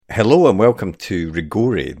Hello and welcome to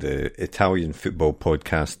Rigore, the Italian football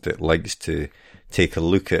podcast that likes to take a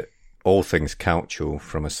look at all things calcio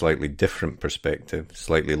from a slightly different perspective,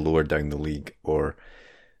 slightly lower down the league or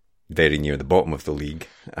very near the bottom of the league,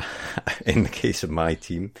 in the case of my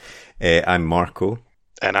team. I'm Marco.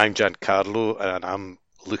 And I'm Giancarlo, and I'm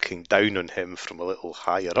looking down on him from a little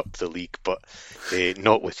higher up the league, but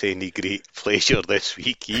not with any great pleasure this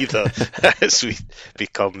week either, as we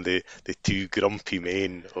become the two grumpy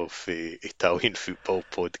men of Italian football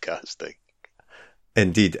podcasting.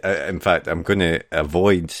 Indeed. In fact, I'm going to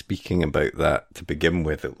avoid speaking about that to begin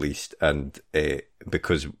with, at least, and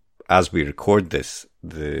because as we record this,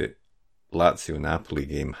 the Lazio-Napoli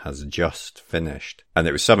game has just finished, and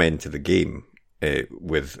it was some end to the game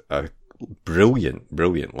with a brilliant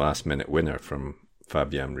last-minute winner from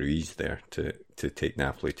Fabian Ruiz there to take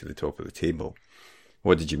Napoli to the top of the table.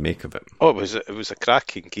 What did you make of it? Oh, it was a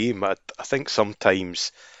cracking game. I think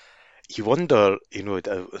sometimes you wonder,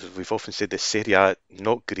 we've often said the Serie A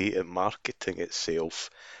not great at marketing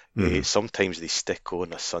itself. Sometimes they stick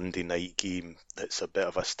on a Sunday night game that's a bit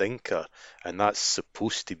of a stinker, and that's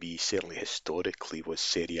supposed to be, certainly historically, was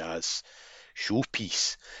Serie A's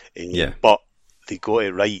showpiece. But they got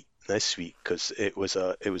it right this week because it was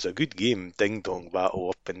a good game, ding dong battle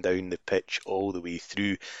up and down the pitch all the way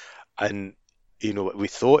through, and we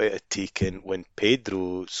thought it had taken when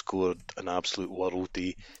Pedro scored an absolute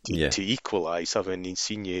worldie to equalise, having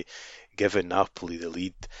Insigne given Napoli the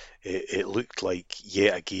lead. It looked like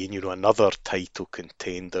yet again, another title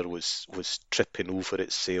contender was tripping over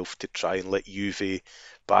itself to try and let Juve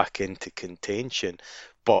back into contention,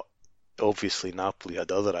 but obviously Napoli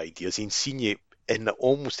had other ideas. Insigne, in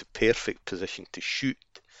almost the perfect position to shoot,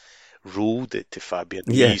 rolled it to Fabian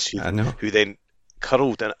Ruiz, who then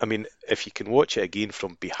curled. And I mean, if you can watch it again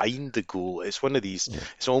from behind the goal, it's one of these,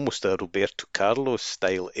 it's almost a Roberto Carlos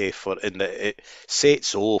style effort in that it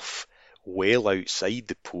sets off well outside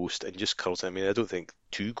the post and just curls. I mean, I don't think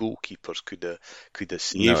two goalkeepers could have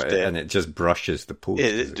saved it. And it just brushes the post.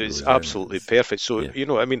 It's absolutely perfect. So,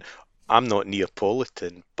 I mean, I'm not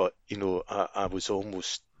Neapolitan, but, I was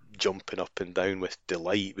almost jumping up and down with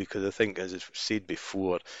delight because I think, as I've said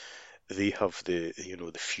before, they have the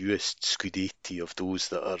fewest Scudetti of those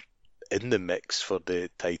that are in the mix for the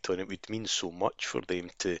title, and it would mean so much for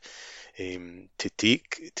them to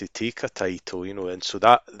take a title, and so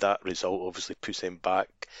that result obviously puts them back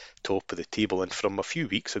top of the table. And from a few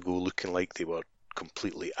weeks ago, looking like they were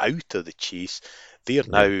completely out of the chase, they're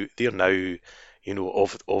now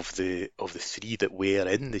of the three that were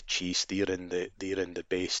in the chase, they're in the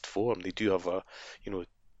best form. They do have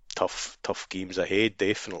tough games ahead,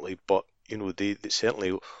 definitely, but they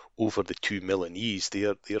certainly over the two Milanese,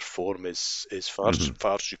 their form is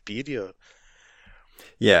far superior.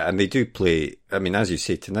 Yeah, and they do play. I mean, as you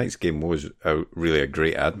say, tonight's game was really a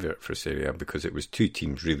great advert for Serie A because it was two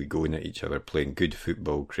teams really going at each other, playing good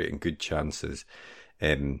football, creating good chances.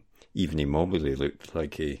 Even Immobile looked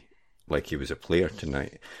like he was a player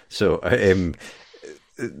tonight. So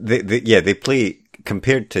they play,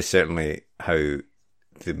 compared to certainly how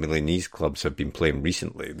the Milanese clubs have been playing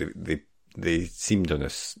recently. They seemed on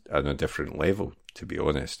a different level, to be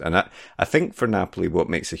honest. And I think for Napoli, what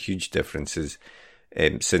makes a huge difference is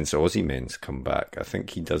since Osimhen's come back, I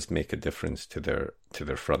think he does make a difference to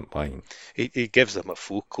their front line. He gives them a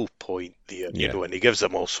focal point there, and he gives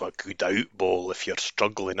them also a good out ball if you're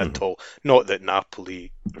struggling at all. Not that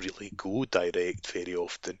Napoli really go direct very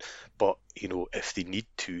often, but if they need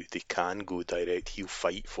to, they can go direct. He'll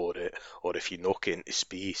fight for it, or if you knock it into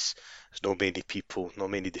space, there's not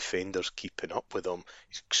many defenders keeping up with him.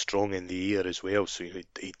 He's strong in the air as well, so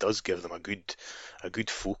he does give them a good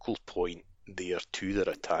focal point there to their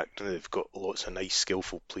attack. They've got lots of nice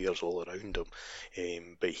skillful players all around them,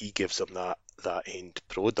 but he gives them that end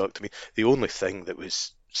product. I mean, the only thing that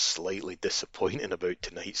was slightly disappointing about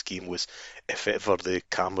tonight's game was if ever the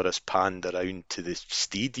cameras panned around to the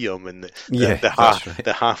stadium and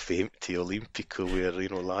the half empty Olimpico where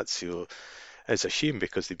Lazio. It's a shame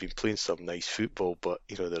because they've been playing some nice football, but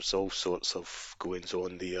there's all sorts of goings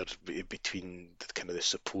on there between the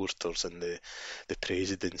supporters and the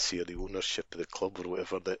presidency or the ownership of the club or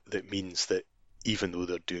whatever that means that even though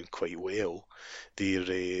they're doing quite well,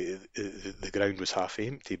 the ground was half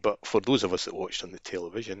empty. But for those of us that watched on the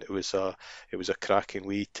television, it was a cracking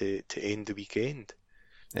way to end the weekend.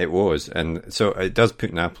 It was, and so it does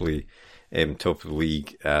put Napoli top of the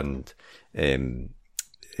league, and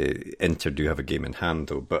Inter do have a game in hand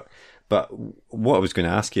though. But what I was going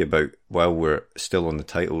to ask you about while we're still on the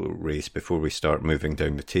title race before we start moving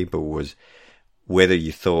down the table was whether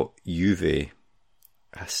you thought Juve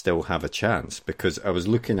still have a chance? Because I was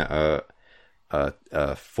looking at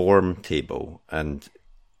a form table, and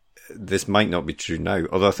this might not be true now,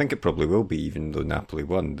 although I think it probably will be, even though Napoli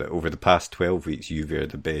won, that over the past 12 weeks, Juve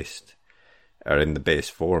are in the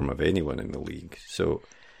best form of anyone in the league. So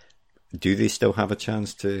do they still have a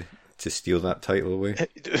chance to steal that title away?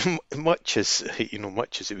 Much as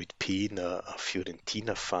it would pain a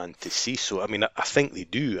Fiorentina fan to say so, I mean, I think they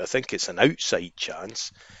do. I think it's an outside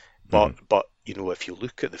chance, but if you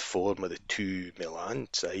look at the form of the two Milan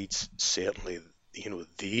sides, certainly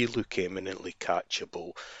they look eminently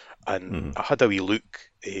catchable. And I had a wee look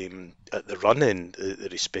at the run-in the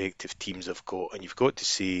respective teams have got, and you've got to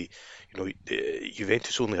say,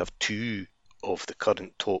 Juventus only have two of the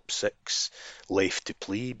current top six left to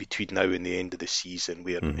play between now and the end of the season,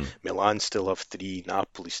 where Milan still have three,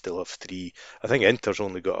 Napoli still have three. I think Inter's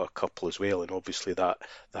only got a couple as well, and obviously that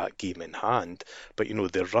game in hand. But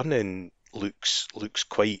their run-in looks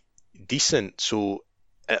quite decent. So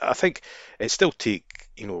I think it still take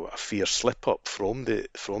a fair slip up from the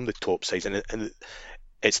top sides, and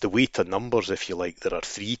it's the weight of numbers, if you like. There are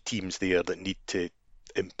three teams there that need to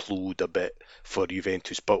implode a bit for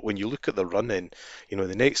Juventus, but when you look at the run-in,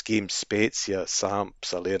 the next game, Spezia, Samp,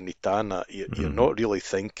 Salernitana, you're not really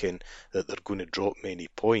thinking that they're going to drop many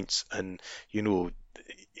points. And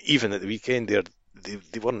even at the weekend,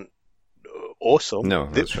 they weren't awesome. No,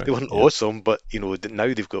 that's right. They weren't awesome, but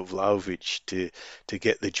now they've got Vlahovic to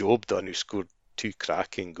get the job done, who scored two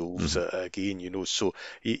cracking goals again. So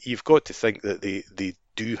you've got to think that they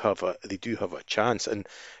do have a chance. And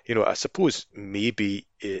I suppose maybe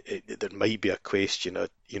there might be a question of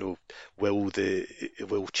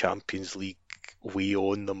will Champions League weigh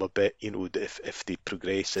on them a bit, if they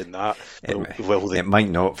progress in that. It might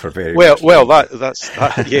not for very well. That's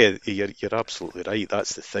yeah, you're absolutely right.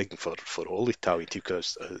 That's the thing for all Italian teams,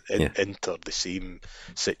 because Inter the same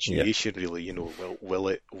situation really. Will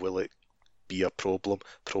it be a problem?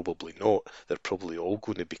 Probably not. They're probably all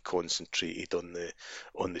going to be concentrated on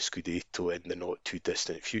the Scudetto in the not too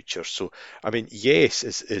distant future. So I mean, yes,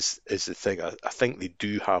 is the thing. I think they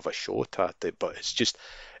do have a shot at it, but it's just,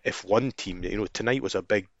 if one team, tonight was a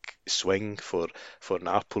big swing for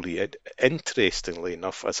Napoli. Interestingly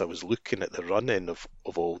enough, as I was looking at the run-in of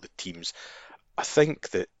all the teams, I think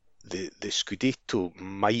that the Scudetto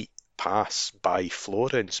might pass by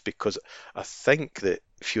Florence, because I think that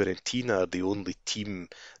Fiorentina are the only team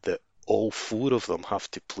that all four of them have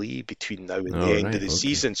to play between now and the end of the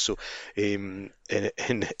season. So in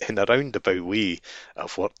a roundabout way,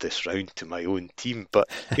 I've worked this round to my own team, but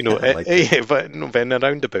but in a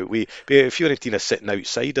roundabout way, Fiorentina sitting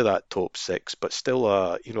outside of that top six, but still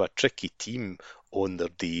a tricky team on their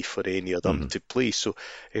day for any of them to play. So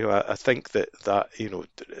I think that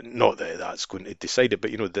not that that's going to decide it,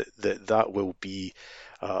 but that will be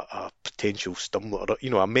a potential stumbler,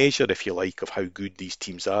 or a measure, if you like, of how good these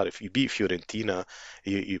teams are. If you beat Fiorentina,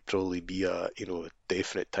 you probably be a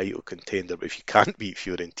definite title contender. But if you can't beat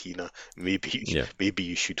Fiorentina, maybe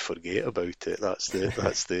you should forget about it. That's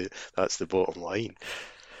the bottom line.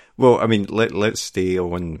 Well, I mean, let's stay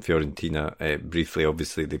on Fiorentina briefly.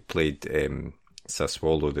 Obviously, they played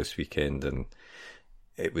Sassuolo this weekend, and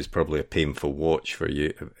it was probably a painful watch for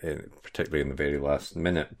you, particularly in the very last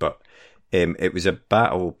minute. But it was a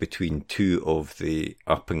battle between two of the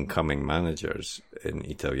up-and-coming managers in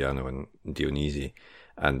Italiano and Dionisi,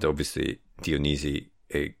 and obviously Dionisi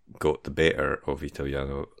got the better of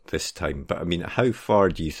Italiano this time. But I mean, how far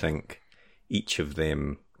do you think each of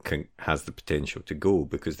them has the potential to go?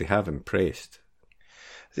 Because they have impressed.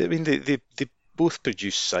 I mean, they both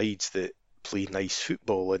produce sides that play nice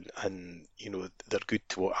football, and they're good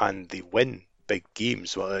to watch, and they win big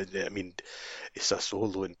games. Well, I mean,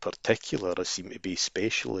 Sassuolo in particular seem to be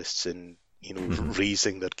specialists in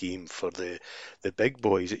raising their game for the big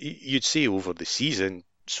boys. You'd say over the season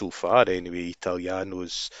so far, anyway,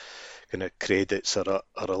 Italiano's kind of credits are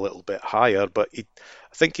a little bit higher, but I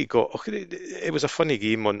think it was a funny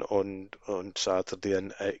game on Saturday,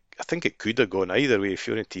 and I think it could have gone either way.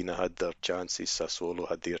 Fiorentina had their chances, Sassuolo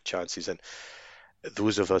had their chances, and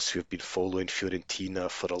those of us who have been following Fiorentina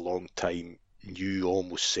for a long time knew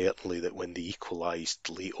almost certainly that when they equalised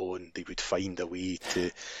late on, they would find a way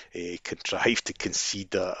to contrive to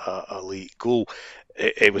concede a late goal.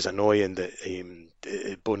 It was annoying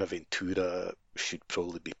that Bonaventura should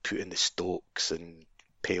probably be put in the stocks and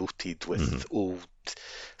pelted with old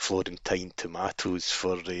Florentine tomatoes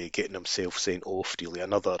for getting himself sent off. Really,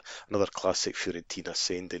 another classic Fiorentina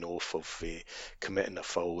sending off of committing a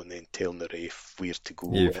foul and then telling the ref where to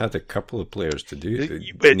go. You've had a couple of players to do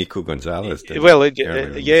it. Nico Gonzalez did. Well,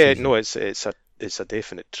 it's it's a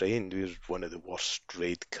definite trend. We're one of the worst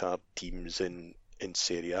red card teams in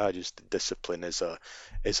Serie A. Just the discipline is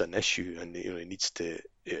an issue, and it needs to.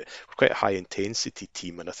 We're quite a high intensity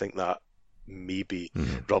team, and I think that maybe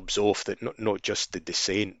rubs off that not just the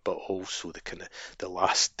descent, but also the kind of the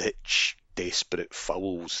last ditch desperate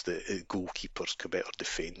fouls that goalkeepers commit or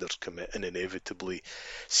defenders commit and inevitably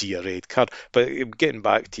see a red card. But getting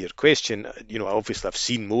back to your question, obviously I've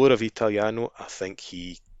seen more of Italiano. I think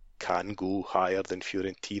he can go higher than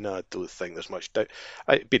Fiorentina. I don't think there's much doubt.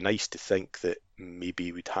 It'd be nice to think that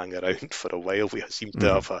maybe we'd hang around for a while. We seem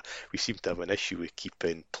to have an issue with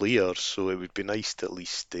keeping players, so it would be nice to at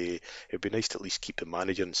least keep a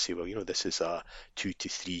manager and say, well, this is a 2 to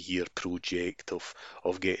 3 year project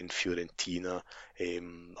of getting Fiorentina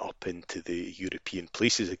up into the European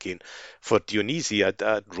places again. For Dionisi,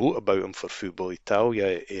 I wrote about him for Football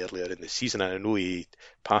Italia earlier in the season, and I know he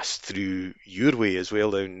passed through your way as well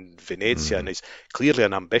down Venezia, and he's clearly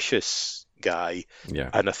an ambitious guy. Yeah.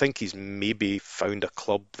 And I think he's maybe found a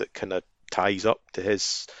club that kind of ties up to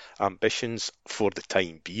his ambitions for the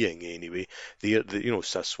time being anyway.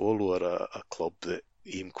 Sassuolo are a club that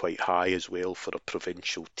aim quite high as well for a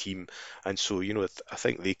provincial team, and so I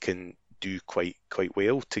think they can do quite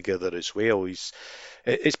well together as well.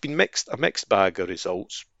 It's been a mixed bag of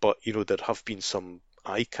results, but there have been some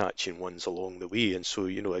eye-catching ones along the way, and so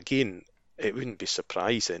again, it wouldn't be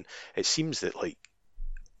surprising. It seems that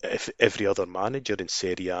if every other manager in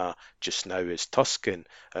Serie A just now is Tuscan,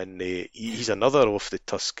 and he's another off the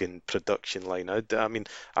Tuscan production line.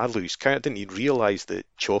 I lose count. I didn't even realise that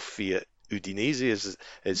Cioffi at Udinese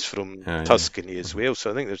is from Tuscany as well. So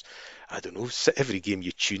I think there's, I don't know, every game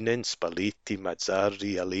you tune in, Spalletti,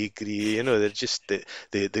 Mazzarri, Allegri, they're just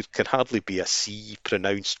there can hardly be a C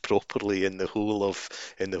pronounced properly in the whole of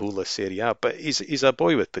Serie A. But he's a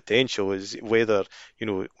boy with potential. Is whether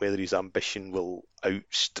his ambition will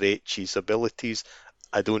outstretch his abilities,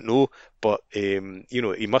 I don't know. But he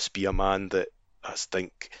must be a man that I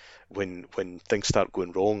think when things start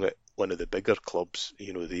going wrong at one of the bigger clubs,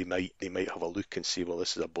 they might have a look and say, well,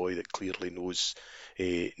 this is a boy that clearly knows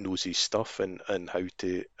his stuff and how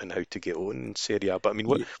to get on in Serie A. But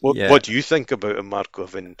what do you think about him, Marco?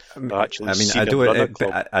 Having actually seen him run a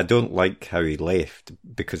club? I don't like how he left,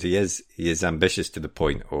 because he is ambitious to the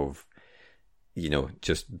point of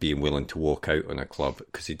just being willing to walk out on a club,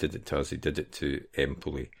 because he did it to us, he did it to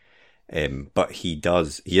Empoli. But he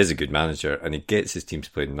is a good manager, and he gets his teams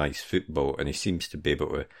playing nice football, and he seems to be able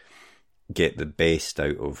to get the best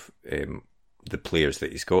out of the players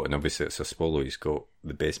that he's got. And obviously at Sassuolo he's got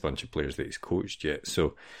the best bunch of players that he's coached yet.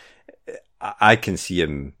 So I can see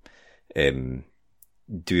him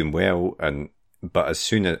doing well, but as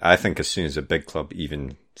soon as a big club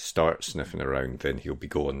even starts sniffing around, then he'll be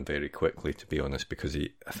gone very quickly, to be honest, because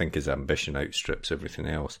I think his ambition outstrips everything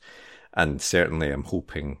else. And certainly I'm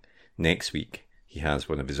hoping next week he has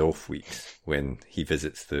one of his off weeks when he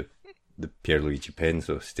visits the Pierluigi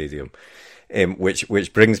Penzo Stadium,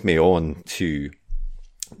 which brings me on to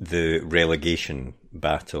the relegation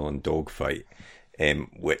battle and dogfight,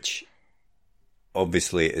 which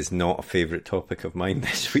obviously is not a favourite topic of mine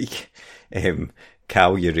this week.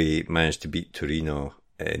 Cagliari managed to beat Torino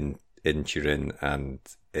in Turin, and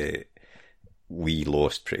we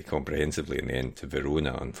lost pretty comprehensively in the end to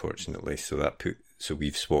Verona, unfortunately. So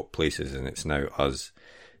we've swapped places, and it's now us,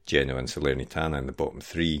 Genoa and Salernitana in the bottom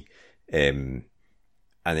three. And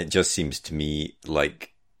it just seems to me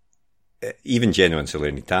like even Genoa and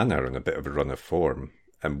Salernitana are on a bit of a run of form,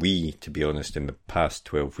 and we, to be honest, in the past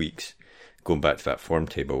 12 weeks, going back to that form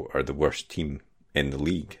table, are the worst team in the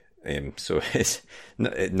league. So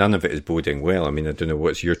none of it is boding well. I don't know,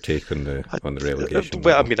 what's your take on the relegation?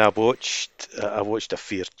 Well, I watched a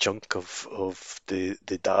fair chunk of the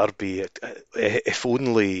derby. If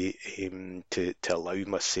only to allow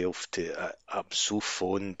myself to. I'm so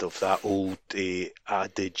fond of that old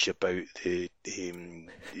adage about the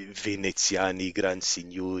Veneziani Gran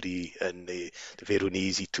Signori and the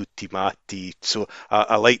Veronesi Tutti Matti. So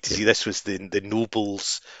I like to see this was the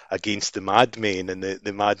nobles against the madmen, and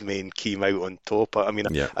the madmen came out on top.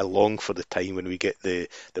 I long for the time when we get the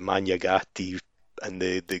Magnagati and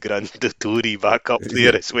the Grandatori back up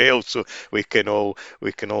there as well, so we can all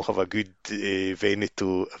have a good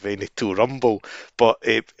Veneto rumble. But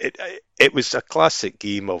it was a classic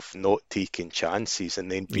game of not taking chances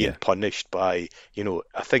and then being punished by,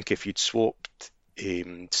 I think if you'd swapped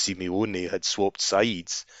Simeone had swapped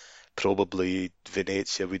sides, probably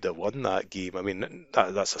Venezia would have won that game.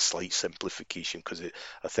 That's a slight simplification, because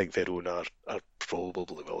I think Verona are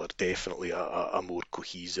definitely a more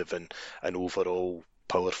cohesive and overall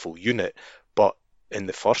powerful unit. But in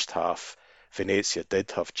the first half, Venezia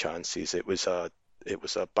did have chances. It was a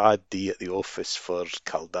bad day at the office for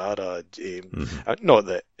Caldara. Not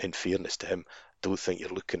that, in fairness to him, don't think you're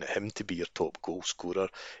looking at him to be your top goal scorer,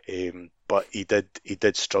 but he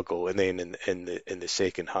did struggle. And then in the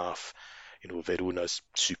second half, Verona's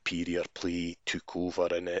superior play took over,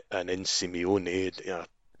 and in Simeone,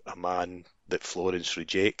 a man that Florence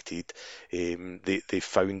rejected, they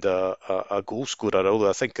found a goal scorer. Although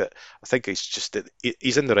I think it's just that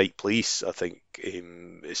he's in the right place. I think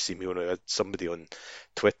Simeone, had somebody on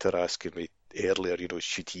Twitter asking me earlier,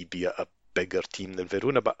 should he be at a bigger team than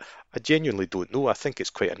Verona? But I genuinely don't know. I think it's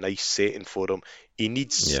quite a nice setting for him. He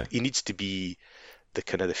needs to be the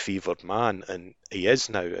kind of the favoured man, and he is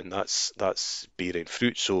now, and that's bearing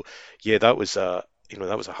fruit. So yeah, that was a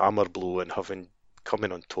hammer blow, and having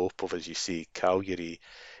coming on top of, as you say, Cagliari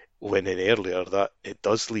winning earlier, that it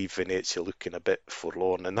does leave Venezia looking a bit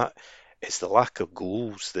forlorn, and that is the lack of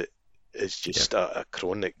goals that is just a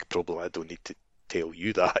chronic problem. I don't need to tell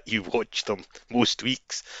you that. You watch them most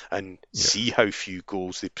weeks and see how few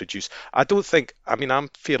goals they produce. I'm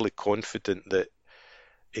fairly confident that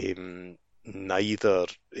neither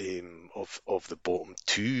of the bottom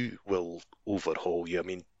two will overhaul you.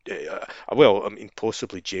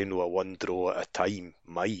 Possibly Genoa one draw at a time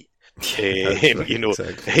might. Right,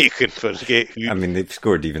 exactly. You can forget who. They've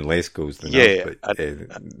scored even less goals than us,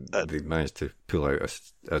 but they've managed to pull out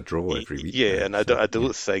a draw every week. Yeah, and I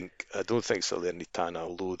don't think Salernitana,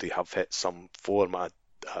 although they have hit some form, I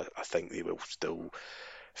think they will still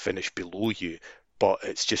finish below you. But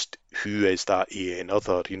it's just, who is that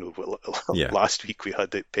another? Last week we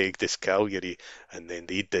had it pegged as Cagliari, and then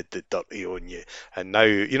they did the dirty on you. And now,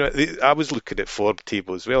 I was looking at form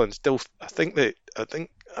table as well, and still, I think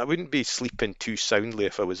I wouldn't be sleeping too soundly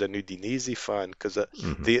if I was an Udinese fan, because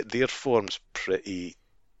their form's pretty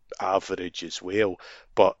average as well.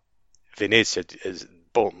 But Venezia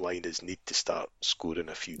bottom line is need to start scoring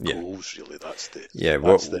a few goals. Really, that's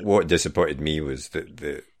the What disappointed me was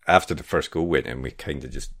that after the first goal went in, we kind of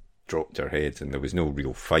just dropped our heads, and there was no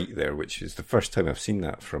real fight there, which is the first time I've seen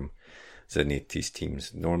that from Zanetti's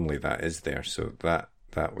teams. Normally that is there, so that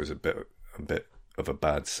was a bit of a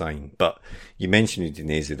bad sign. But you mentioned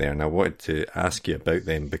Udinese there, and I wanted to ask you about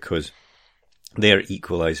them, because their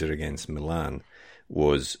equaliser against Milan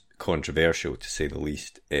was controversial, to say the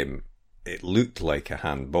least. It looked like a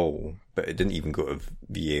handball, but it didn't even go to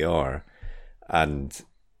VAR, and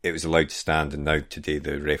it was allowed to stand. And now today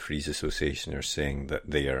the Referees Association are saying that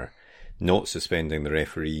they are not suspending the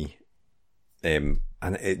referee. And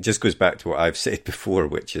it just goes back to what I've said before,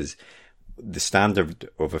 which is the standard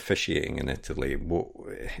of officiating in Italy.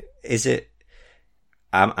 Is it?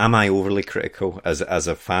 Am I overly critical? As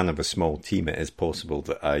a fan of a small team, it is possible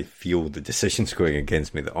that I feel the decisions going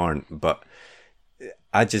against me that aren't, but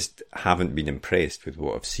I just haven't been impressed with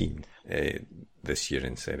what I've seen this year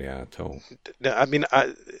in Serie A at all.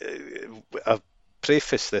 I've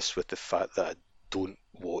prefaced this with the fact that I don't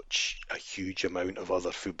watch a huge amount of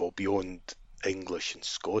other football beyond English and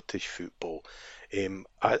Scottish football.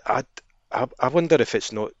 I wonder if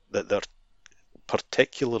it's not that they're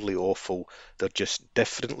particularly awful; they're just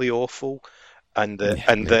differently awful, and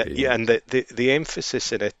the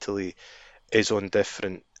emphasis in Italy is on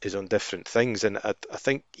different things, and I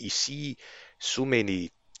think you see so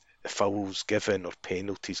many fouls given or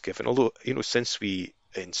penalties given. Although, since we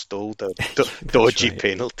installed a dodgy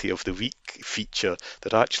penalty of the week feature,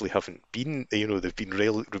 there actually haven't been, there've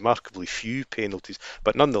been remarkably few penalties.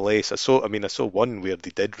 But nonetheless, I saw one where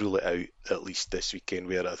they did rule it out, at least this weekend,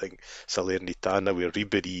 where I think Salernitana, where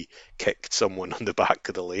Ribery kicked someone on the back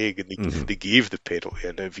of the leg, and they gave the penalty,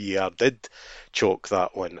 and the VAR did chalk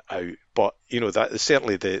that one out. But that is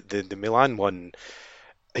certainly the Milan one.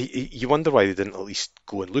 You wonder why they didn't at least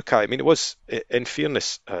go and look at it. It was, in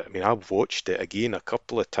fairness, I've watched it again a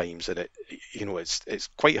couple of times, and it's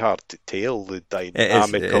quite hard to tell the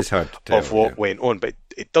dynamic of what went on, but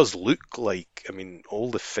it does look like, all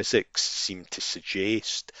the physics seem to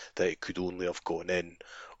suggest that it could only have gone in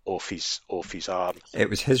off his arm. It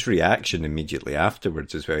was his reaction immediately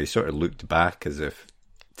afterwards as well. He sort of looked back as if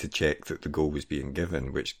to check that the goal was being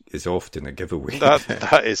given, which is often a giveaway.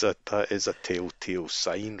 That is a telltale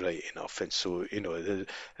sign, right enough. And so, a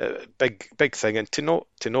big thing, and to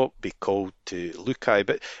not be called to look at it,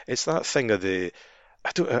 but it's that thing of I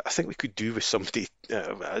think we could do with somebody,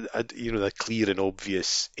 the clear and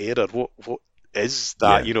obvious error. What is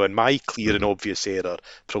that? And my clear and obvious error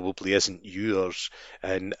probably isn't yours.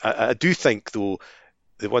 And I do think, though,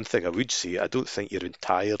 the one thing I would say, I don't think you're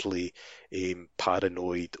entirely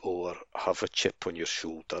paranoid or have a chip on your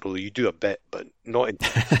shoulder. Although you do a bit, but not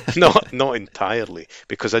entirely,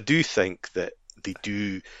 because I do think that they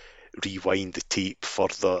do rewind the tape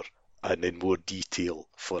further and in more detail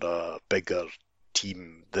for a bigger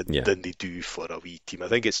team than they do for a wee team. I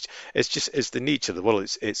think it's the nature of the world.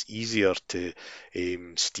 It's easier to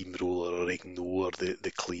steamroller or ignore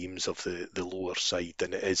the claims of the lower side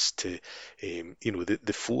than it is to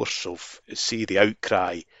the force of, say, the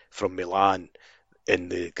outcry from Milan in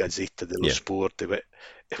the Gazzetta dello Sport.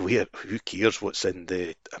 Who cares what's in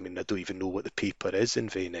the? I mean, I don't even know what the paper is in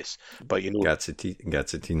Venice, but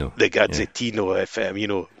Gazzettino. The Gazzettino. If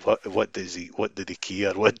what do they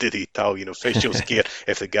care? What do the Italian officials care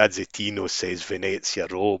if the Gazzettino says Venezia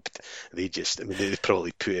robbed? They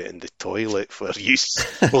probably put it in the toilet for use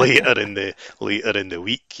later in the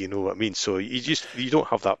week. You know what I mean? So you don't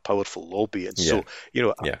have that powerful lobby, and so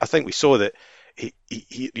I think we saw that. We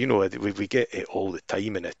get it all the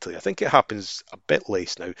time in Italy. I think it happens a bit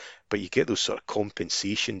less now, but you get those sort of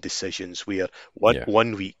compensation decisions where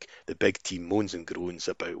one week the big team moans and groans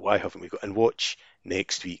about why haven't we got, and watch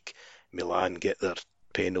next week Milan get their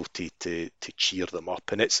penalty to cheer them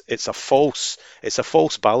up, and it's a false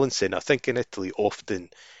balancing. I think in Italy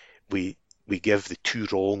often we give the two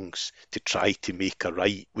wrongs to try to make a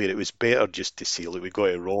right, where it was better just to say, look, we got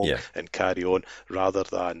it wrong and carry on, rather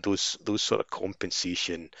than those sort of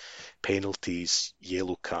compensation penalties,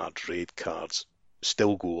 yellow cards, red cards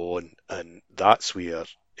still go on, and that's where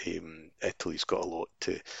Italy's got a lot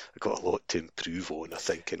to improve on, I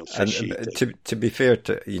think, in officiating. And to be fair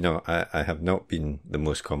to I have not been the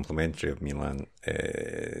most complimentary of Milan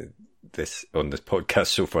on this podcast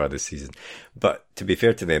so far this season, but to be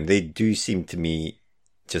fair to them, they do seem to me,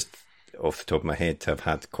 just off the top of my head, to have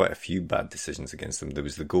had quite a few bad decisions against them. There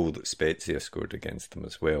was the goal that Spezia scored against them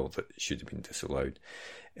as well that should have been disallowed.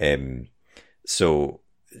 So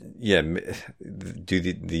yeah, do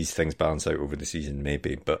these things balance out over the season?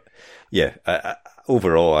 Maybe, but yeah,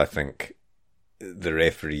 overall I think the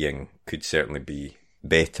refereeing could certainly be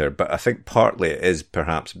better, but I think partly it is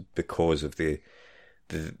perhaps because of the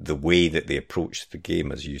way that they approach the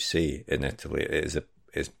game, as you say, in Italy. Is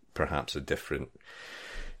perhaps a different.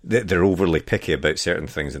 They're overly picky about certain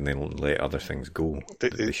things and then let other things go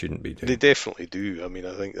that they shouldn't be doing. They definitely do. I mean,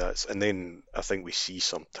 I think and then I think we see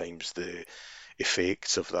sometimes the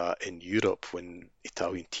effects of that in Europe when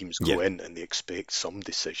Italian teams go in and they expect some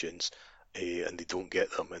decisions and they don't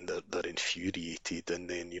get them, and they're infuriated, and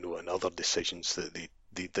then and other decisions that they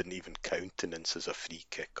didn't even countenance as a free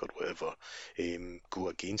kick or whatever go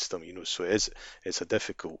against them. So it's a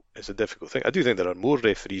difficult thing. I do think there are more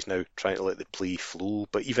referees now trying to let the play flow,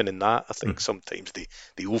 but even in that, I think sometimes they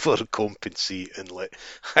overcompensate and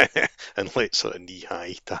let sort of knee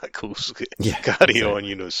high tackles carry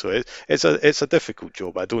on. So it's a difficult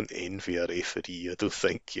job. I don't envy a referee. I don't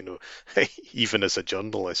think even as a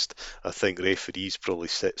journalist, I think referees probably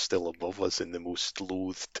sit still above us in the most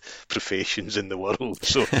loathed professions in the world.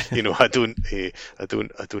 So I don't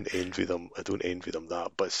envy them. I don't envy them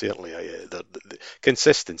that. But certainly, the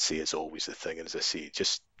consistency is always the thing. And as I say,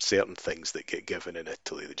 just certain things that get given in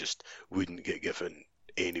Italy that just wouldn't get given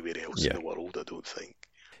anywhere else in the world, I don't think.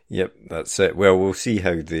 Yep, that's it. Well, we'll see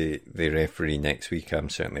how they referee next week. I'm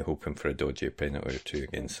certainly hoping for a dodgy penalty or two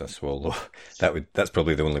against Sassuolo. That's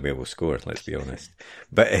probably the only way we'll score, let's be honest.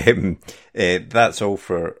 But that's all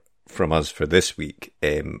from us for this week.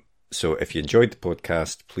 So if you enjoyed the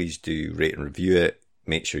podcast, please do rate and review it.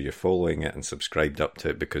 Make sure you're following it and subscribed up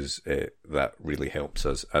to it, because that really helps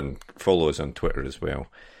us. And follow us on Twitter as well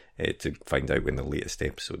to find out when the latest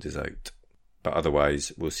episode is out. But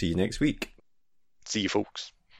otherwise, we'll see you next week. See you, folks.